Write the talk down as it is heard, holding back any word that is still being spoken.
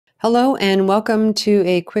Hello and welcome to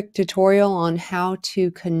a quick tutorial on how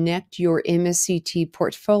to connect your MSET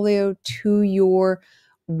portfolio to your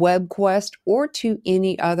WebQuest or to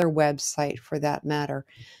any other website for that matter.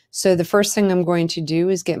 So the first thing I'm going to do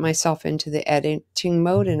is get myself into the editing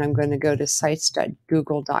mode, and I'm going to go to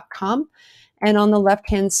sites.google.com. And on the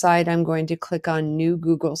left-hand side, I'm going to click on New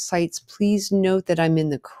Google Sites. Please note that I'm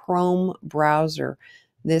in the Chrome browser.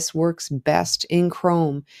 This works best in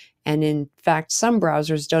Chrome. And in fact, some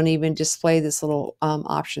browsers don't even display this little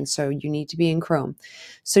option, so you need to be in Chrome.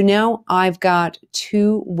 So now I've got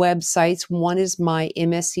two websites. One is my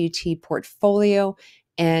MSET portfolio,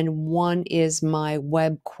 and one is my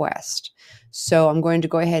WebQuest. So I'm going to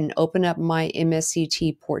go ahead and open up my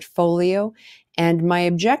MSET portfolio. And my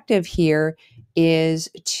objective here is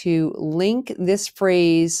to link this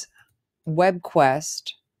phrase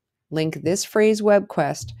WebQuest,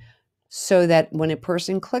 so that when a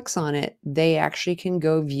person clicks on it, they actually can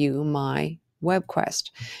go view my WebQuest.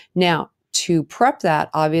 Now, to prep that,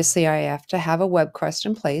 obviously I have to have a WebQuest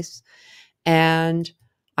in place, and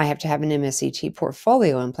I have to have an MSET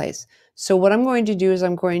portfolio in place. So what I'm going to do is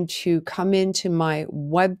I'm going to come into my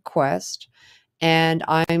WebQuest, and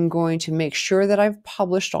I'm going to make sure that I've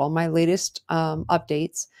published all my latest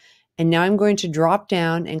updates. And now I'm going to drop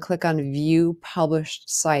down and click on View Published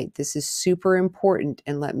Site. This is super important,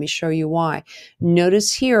 and let me show you why.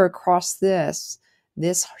 Notice here across this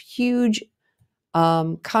huge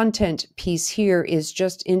content piece here is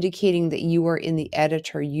just indicating that you are in the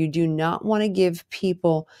editor. You do not want to give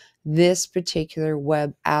people this particular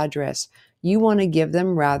web address. You want to give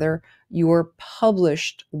them rather your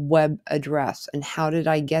published web address. And how did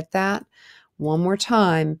I get that? One more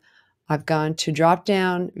time. I've gone to drop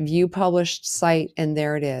down, View Published Site, and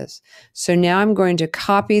there it is. So now I'm going to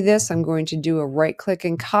copy this. I'm going to do a right click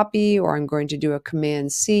and copy, or I'm going to do a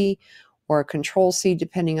Command C or a Control C,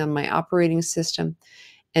 depending on my operating system.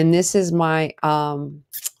 And this is my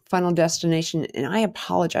final destination. And I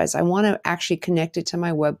apologize. I want to actually connect it to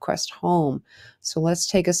my WebQuest home. So let's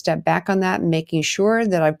take a step back on that, making sure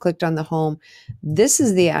that I've clicked on the home. This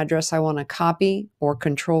is the address I want to copy, or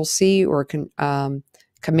Control C, or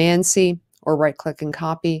Command C, or right click and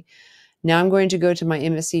copy. Now I'm going to go to my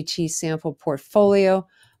MSET sample portfolio.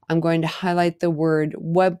 I'm going to highlight the word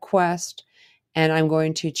WebQuest, and I'm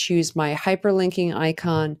going to choose my hyperlinking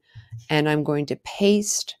icon, and I'm going to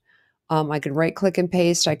paste. I can right click and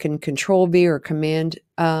paste. I can Control V or Command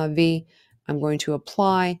V. I'm going to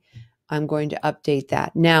apply. I'm going to update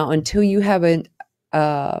that. Now, until you have an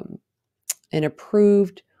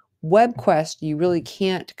approved WebQuest, you really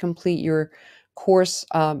can't complete your course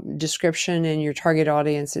description and your target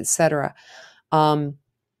audience, etc. And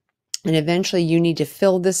eventually you need to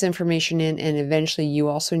fill this information in, and eventually you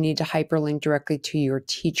also need to hyperlink directly to your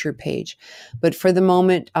teacher page. But for the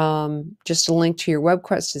moment, just a link to your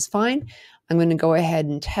WebQuest is fine. I'm going to go ahead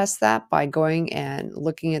and test that by going and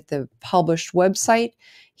looking at the published website.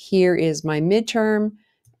 Here is my midterm.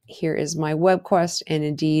 Here is my WebQuest, and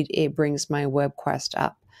indeed it brings my WebQuest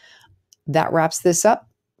up. That wraps this up.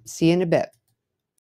 See you in a bit.